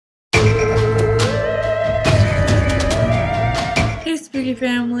Spooky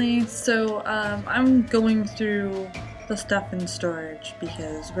Family. So I'm going through the stuff in storage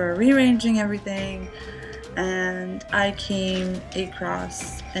because we're rearranging everything, and I came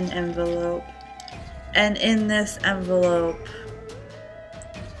across an envelope, and in this envelope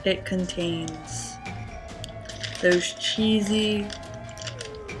it contains those cheesy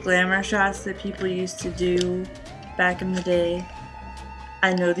glamour shots that people used to do back in the day.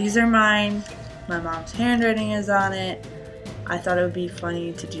 I know these are mine. My mom's handwriting is on it. I thought it would be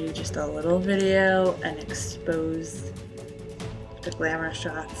funny to do just a little video and expose the glamour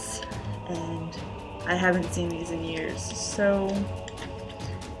shots, and I haven't seen these in years. So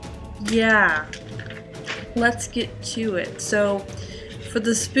yeah, let's get to it. So for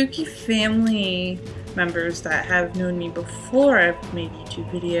the Spooky Family members that have known me before I've made YouTube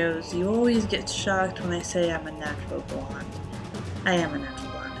videos, you always get shocked when I say I'm a natural blonde. I am a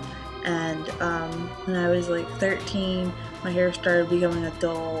natural blonde. And when I was like 13, my hair started becoming a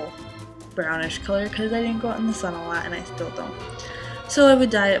dull brownish color because I didn't go out in the sun a lot, and I still don't. So I would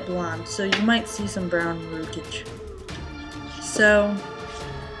dye it blonde, so you might see some brown rootage. So,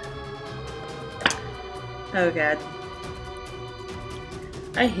 oh god.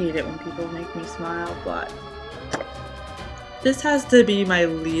 I hate it when people make me smile, but this has to be my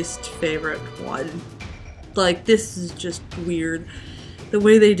least favorite one. Like, this is just weird. The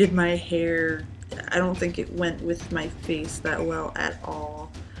way they did my hair, I don't think it went with my face that well at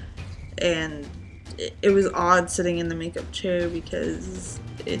all. And it was odd sitting in the makeup chair because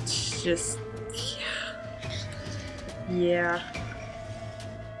it's just, yeah.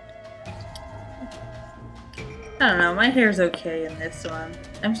 I don't know, my hair's okay in this one.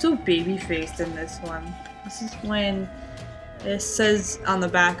 I'm so baby-faced in this one. This is when it says on the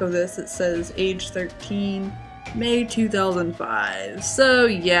back of this, it says age 13, May 2005. So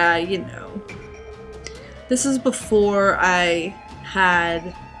yeah, you know. This is before I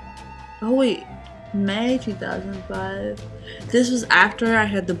had, oh wait, May 2005. This was after I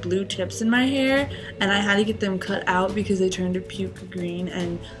had the blue tips in my hair, and I had to get them cut out because they turned to puke green,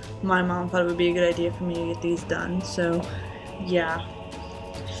 and my mom thought it would be a good idea for me to get these done. So yeah,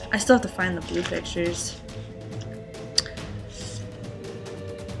 I still have to find the blue pictures.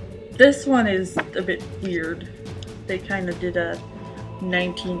 This one is a bit weird. They kind of did a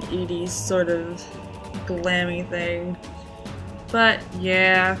 1980s sort of glammy thing. But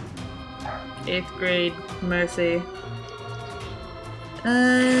yeah, 8th grade, mercy.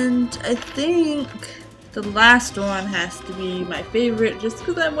 And I think the last one has to be my favorite just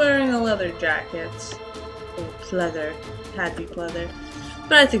because I'm wearing a leather jacket. Or pleather. It had to be pleather.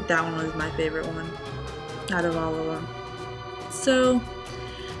 But I think that one was my favorite one out of all of them. So,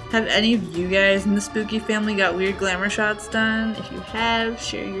 have any of you guys in the Spooky Family got weird glamour shots done? If you have,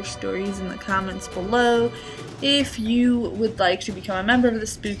 share your stories in the comments below. If you would like to become a member of the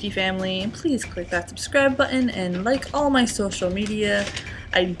Spooky Family, please click that subscribe button and like all my social media.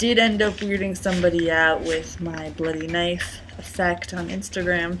 I did end up weirding somebody out with my bloody knife effect on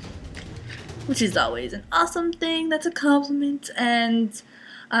Instagram, which is always an awesome thing. That's a compliment. And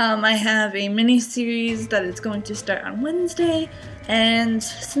I have a mini-series that is going to start on Wednesday, and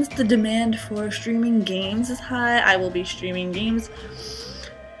since the demand for streaming games is high, I will be streaming games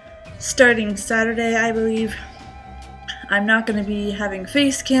starting Saturday, I believe. I'm not going to be having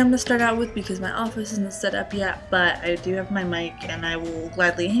face cam to start out with because my office isn't set up yet, but I do have my mic, and I will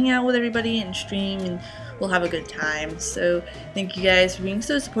gladly hang out with everybody and stream, and we'll have a good time. So thank you guys for being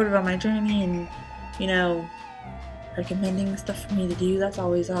so supportive on my journey and, you know, recommending stuff for me to do. That's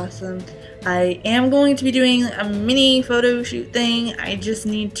always awesome. I am going to be doing a mini photo shoot thing. I just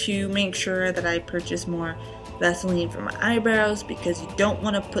need to make sure that I purchase more Vaseline for my eyebrows because you don't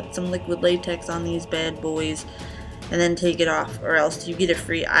want to put some liquid latex on these bad boys and then take it off, or else you get a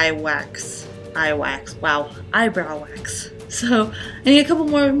free eyebrow wax. So I need a couple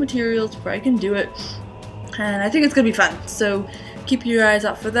more materials before I can do it, and I think it's gonna be fun, so keep your eyes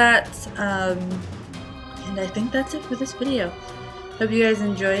out for that. And I think that's it for this video. Hope you guys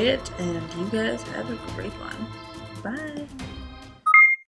enjoy it, and you guys have a great one. Bye!